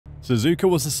Suzuka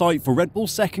was the site for Red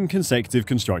Bull's second consecutive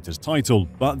Constructors' title,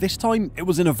 but this time it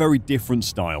was in a very different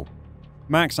style.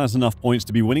 Max has enough points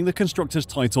to be winning the Constructors'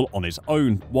 title on his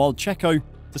own, while Checo,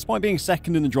 despite being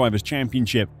second in the Drivers'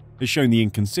 Championship, has shown the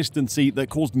inconsistency that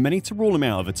caused many to rule him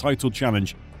out of a title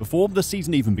challenge before the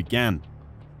season even began.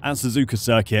 At Suzuka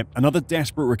Circuit, another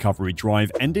desperate recovery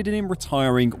drive ended in him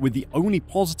retiring, with the only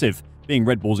positive being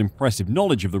Red Bull's impressive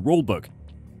knowledge of the rulebook.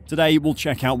 Today, we'll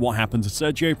check out what happened to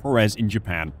Sergio Perez in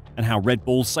Japan and how Red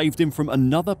Bull saved him from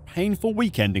another painful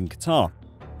weekend in Qatar.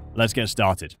 Let's get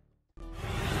started.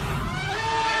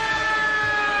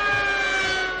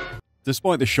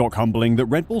 Despite the shock humbling that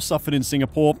Red Bull suffered in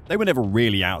Singapore, they were never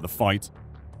really out of the fight.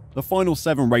 The final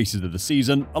 7 races of the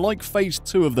season are like Phase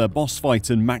 2 of their boss fight,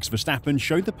 and Max Verstappen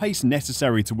showed the pace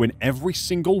necessary to win every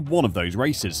single one of those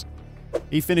races.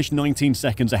 He finished 19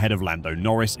 seconds ahead of Lando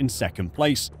Norris in second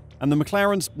place, and the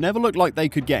McLarens never looked like they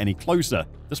could get any closer,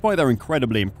 despite their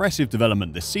incredibly impressive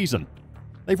development this season.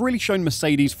 They've really shown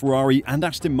Mercedes, Ferrari, and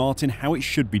Aston Martin how it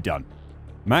should be done.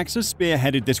 Max has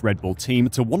spearheaded this Red Bull team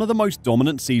to one of the most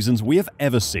dominant seasons we have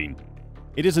ever seen.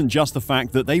 It isn't just the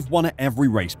fact that they've won at every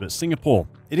race but Singapore,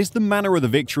 it is the manner of the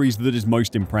victories that is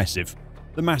most impressive,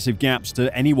 the massive gaps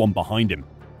to anyone behind him.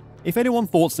 If anyone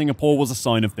thought Singapore was a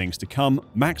sign of things to come,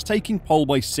 Max taking pole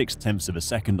by 0.6 of a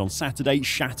second on Saturday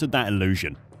shattered that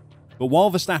illusion. But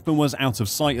while Verstappen was out of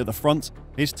sight at the front,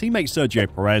 his teammate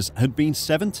Sergio Perez had been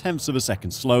 0.7 of a second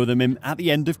slower than him at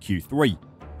the end of Q3.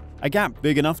 A gap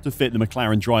big enough to fit the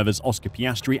McLaren drivers Oscar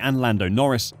Piastri and Lando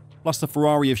Norris, plus the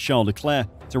Ferrari of Charles Leclerc,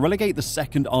 to relegate the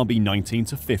second RB19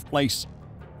 to 5th place.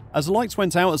 As the lights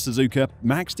went out at Suzuka,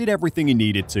 Max did everything he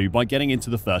needed to by getting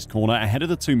into the first corner ahead of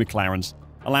the 2 McLarens,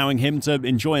 allowing him to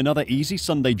enjoy another easy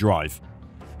Sunday drive.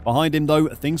 Behind him though,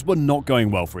 things were not going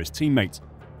well for his teammate.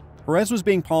 Perez was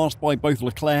being passed by both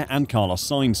Leclerc and Carlos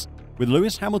Sainz, with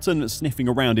Lewis Hamilton sniffing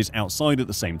around his outside at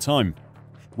the same time.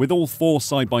 With all 4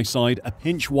 side by side, a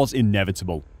pinch was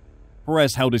inevitable.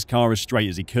 Perez held his car as straight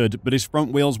as he could, but his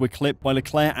front wheels were clipped by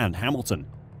Leclerc and Hamilton.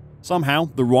 Somehow,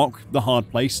 the rock, the hard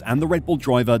place, and the Red Bull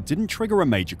driver didn't trigger a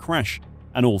major crash,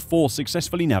 and all 4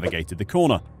 successfully navigated the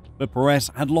corner, but Perez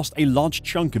had lost a large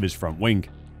chunk of his front wing.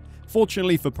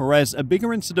 Fortunately for Perez, a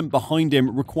bigger incident behind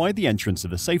him required the entrance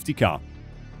of a safety car.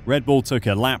 Red Bull took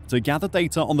a lap to gather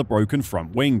data on the broken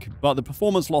front wing, but the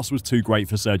performance loss was too great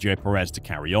for Sergio Perez to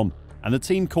carry on, and the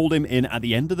team called him in at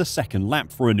the end of the second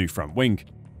lap for a new front wing.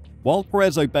 While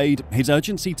Perez obeyed, his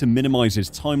urgency to minimize his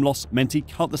time loss meant he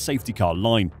cut the safety car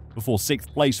line before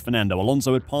 6th place Fernando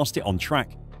Alonso had passed it on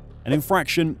track, an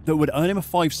infraction that would earn him a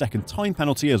 5-second time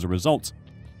penalty as a result.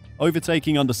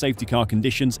 Overtaking under safety car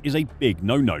conditions is a big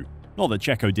no-no, not that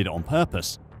Checo did it on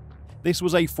purpose. This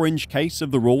was a fringe case of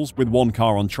the rules, with 1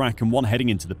 car on track and 1 heading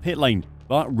into the pit lane,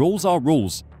 but rules are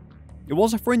rules. It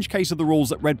was a fringe case of the rules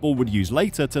that Red Bull would use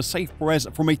later to save Perez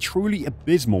from a truly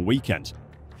abysmal weekend.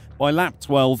 By lap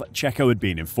 12, Checo had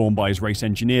been informed by his race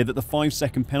engineer that the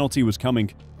 5-second penalty was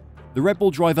coming. The Red Bull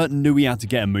driver knew he had to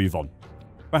get a move on.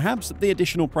 Perhaps the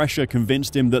additional pressure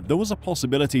convinced him that there was a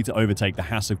possibility to overtake the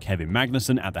Haas of Kevin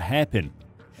Magnussen at the hairpin.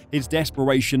 His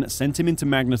desperation sent him into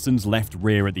Magnussen's left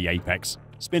rear at the apex,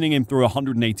 spinning him through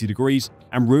 180 degrees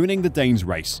and ruining the Dane's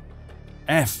race.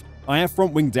 I have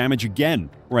front wing damage again,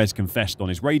 Perez confessed on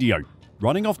his radio,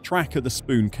 running off track at the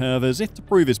Spoon curve as if to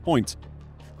prove his point.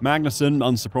 Magnussen,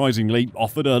 unsurprisingly,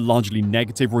 offered a largely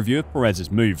negative review of Perez's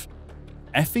move.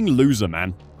 "Effing loser,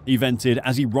 man," he vented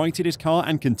as he righted his car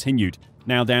and continued,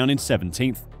 now down in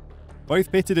 17th.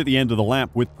 Both pitted at the end of the lap,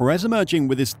 with Perez emerging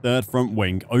with his 3rd front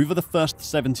wing over the first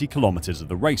 70 kilometers of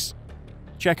the race.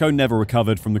 Checo never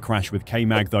recovered from the crash with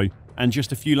K-Mag though, and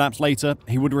just a few laps later,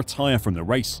 he would retire from the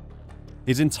race.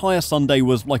 His entire Sunday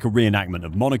was like a reenactment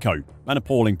of Monaco, an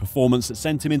appalling performance that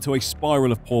sent him into a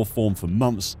spiral of poor form for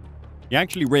months. He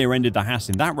actually rear-ended the Haas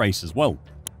in that race as well.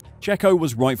 Checo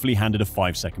was rightfully handed a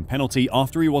 5-second penalty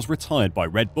after he was retired by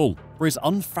Red Bull for his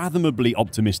unfathomably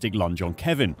optimistic lunge on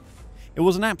Kevin. It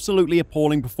was an absolutely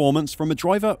appalling performance from a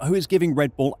driver who is giving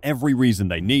Red Bull every reason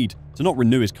they need to not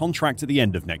renew his contract at the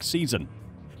end of next season.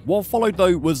 What followed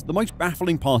though was the most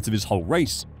baffling part of his whole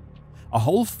race. A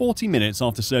whole 40 minutes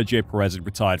after Sergio Perez had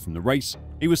retired from the race,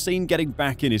 he was seen getting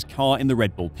back in his car in the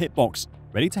Red Bull pit box,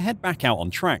 ready to head back out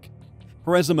on track.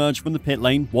 Perez emerged from the pit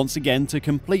lane once again to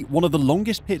complete one of the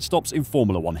longest pit stops in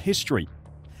Formula 1 history.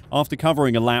 After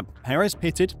covering a lap, Perez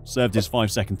pitted, served his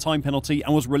 5-second time penalty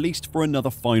and was released for another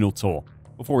final tour,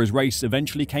 before his race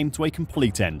eventually came to a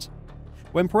complete end.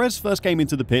 When Perez first came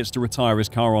into the pits to retire his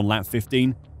car on lap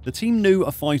 15, the team knew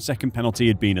a 5-second penalty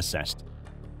had been assessed.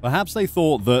 Perhaps they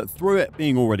thought that through it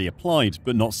being already applied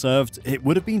but not served, it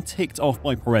would have been ticked off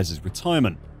by Perez's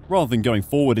retirement, rather than going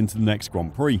forward into the next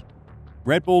Grand Prix.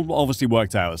 Red Bull obviously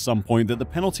worked out at some point that the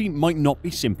penalty might not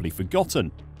be simply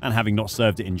forgotten, and having not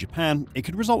served it in Japan, it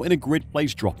could result in a grid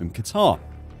place drop in Qatar.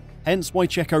 Hence why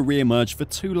Checo re-emerged for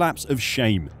 2 laps of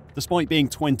shame, despite being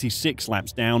 26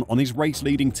 laps down on his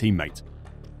race-leading teammate.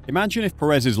 Imagine if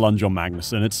Perez's lunge on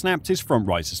Magnussen had snapped his front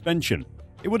right suspension.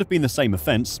 It would have been the same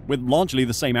offence, with largely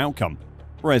the same outcome.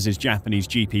 Perez's Japanese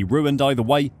GP ruined either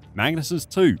way, Magnussen's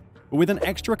too, but with an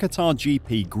extra Qatar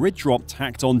GP grid drop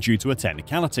tacked on due to a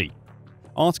technicality.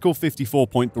 Article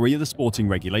 54.3 of the sporting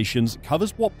regulations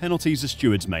covers what penalties the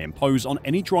stewards may impose on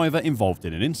any driver involved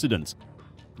in an incident.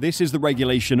 This is the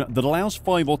regulation that allows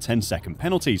 5 or 10-second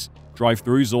penalties,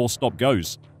 drive-throughs or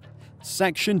stop-goes.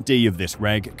 Section D of this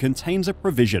reg contains a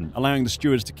provision allowing the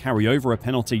stewards to carry over a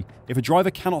penalty if a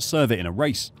driver cannot serve it in a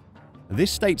race.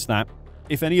 This states that,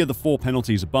 if any of the 4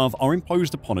 penalties above are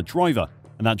imposed upon a driver,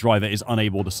 and that driver is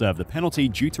unable to serve the penalty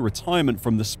due to retirement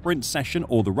from the sprint session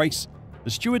or the race, the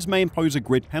stewards may impose a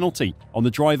grid penalty on the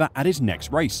driver at his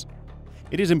next race.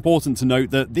 It is important to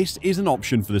note that this is an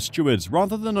option for the stewards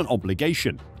rather than an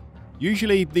obligation.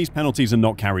 Usually, these penalties are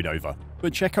not carried over,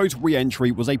 but Checo's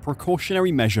re-entry was a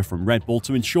precautionary measure from Red Bull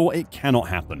to ensure it cannot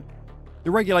happen. The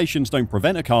regulations don't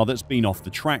prevent a car that's been off the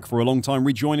track for a long time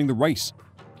rejoining the race.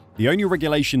 The only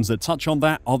regulations that touch on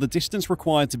that are the distance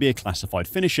required to be a classified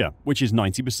finisher, which is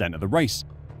 90% of the race,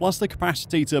 plus the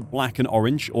capacity to black and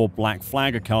orange or black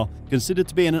flag a car considered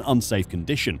to be in an unsafe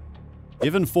condition.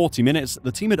 Given 40 minutes,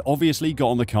 the team had obviously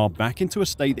gotten the car back into a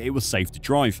state that it was safe to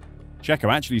drive.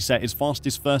 Checo actually set his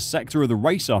fastest first sector of the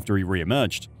race after he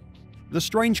re-emerged. The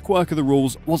strange quirk of the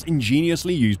rules was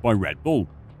ingeniously used by Red Bull.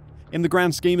 In the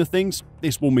grand scheme of things,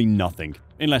 this will mean nothing,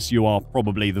 unless you are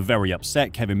probably the very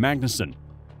upset Kevin Magnussen.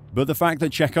 But the fact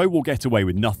that Checo will get away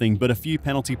with nothing but a few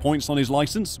penalty points on his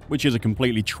license, which is a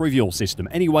completely trivial system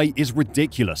anyway, is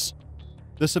ridiculous.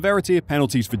 The severity of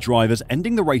penalties for drivers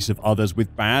ending the race of others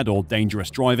with bad or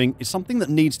dangerous driving is something that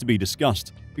needs to be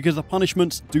discussed, because the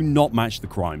punishments do not match the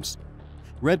crimes.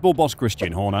 Red Bull boss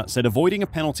Christian Horner said avoiding a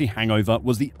penalty hangover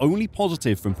was the only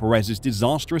positive from Perez's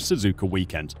disastrous Suzuka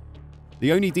weekend.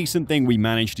 The only decent thing we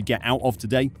managed to get out of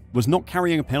today was not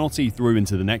carrying a penalty through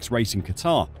into the next race in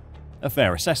Qatar. A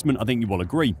fair assessment, I think you will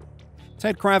agree.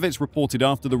 Ted Kravitz reported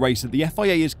after the race that the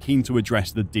FIA is keen to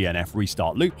address the DNF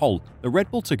restart loophole that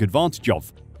Red Bull took advantage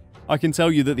of. I can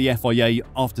tell you that the FIA,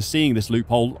 after seeing this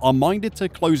loophole, are minded to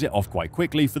close it off quite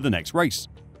quickly for the next race.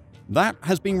 That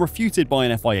has been refuted by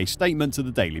an FIA statement to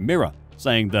the Daily Mirror,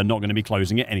 saying they're not going to be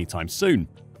closing it anytime soon.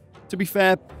 To be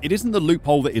fair, it isn't the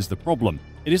loophole that is the problem,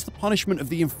 it is the punishment of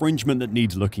the infringement that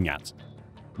needs looking at.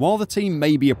 While the team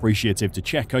may be appreciative to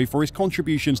Checo for his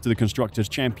contributions to the Constructors'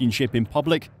 Championship in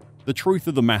public, the truth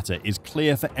of the matter is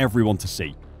clear for everyone to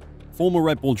see. Former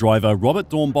Red Bull driver Robert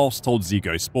Dornbos told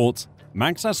Ziggo Sport,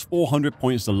 "Max has 400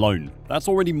 points alone. That's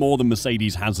already more than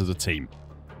Mercedes has as a team.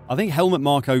 I think Helmut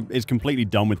Marko is completely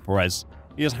done with Perez.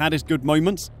 He has had his good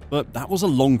moments, but that was a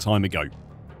long time ago.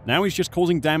 Now he's just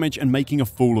causing damage and making a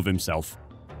fool of himself."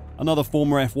 Another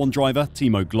former F1 driver,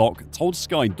 Timo Glock, told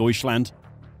Sky Deutschland,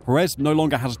 "Perez no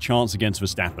longer has a chance against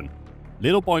Verstappen.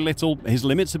 Little by little, his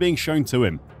limits are being shown to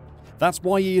him. That's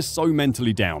why he is so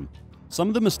mentally down. Some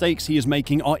of the mistakes he is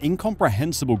making are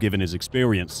incomprehensible given his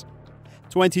experience."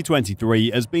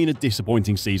 2023 has been a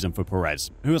disappointing season for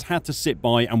Perez, who has had to sit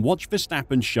by and watch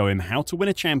Verstappen show him how to win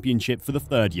a championship for the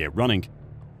 3rd year running.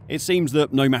 It seems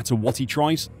that no matter what he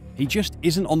tries, he just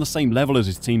isn't on the same level as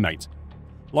his teammate.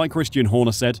 Like Christian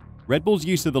Horner said, Red Bull's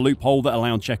use of the loophole that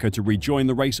allowed Checo to rejoin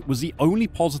the race was the only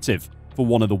positive for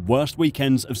one of the worst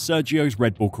weekends of Sergio's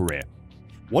Red Bull career.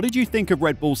 What did you think of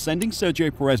Red Bull sending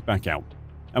Sergio Perez back out?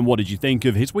 And what did you think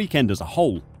of his weekend as a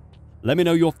whole? Let me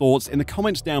know your thoughts in the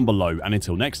comments down below, and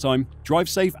until next time, drive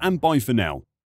safe and bye for now.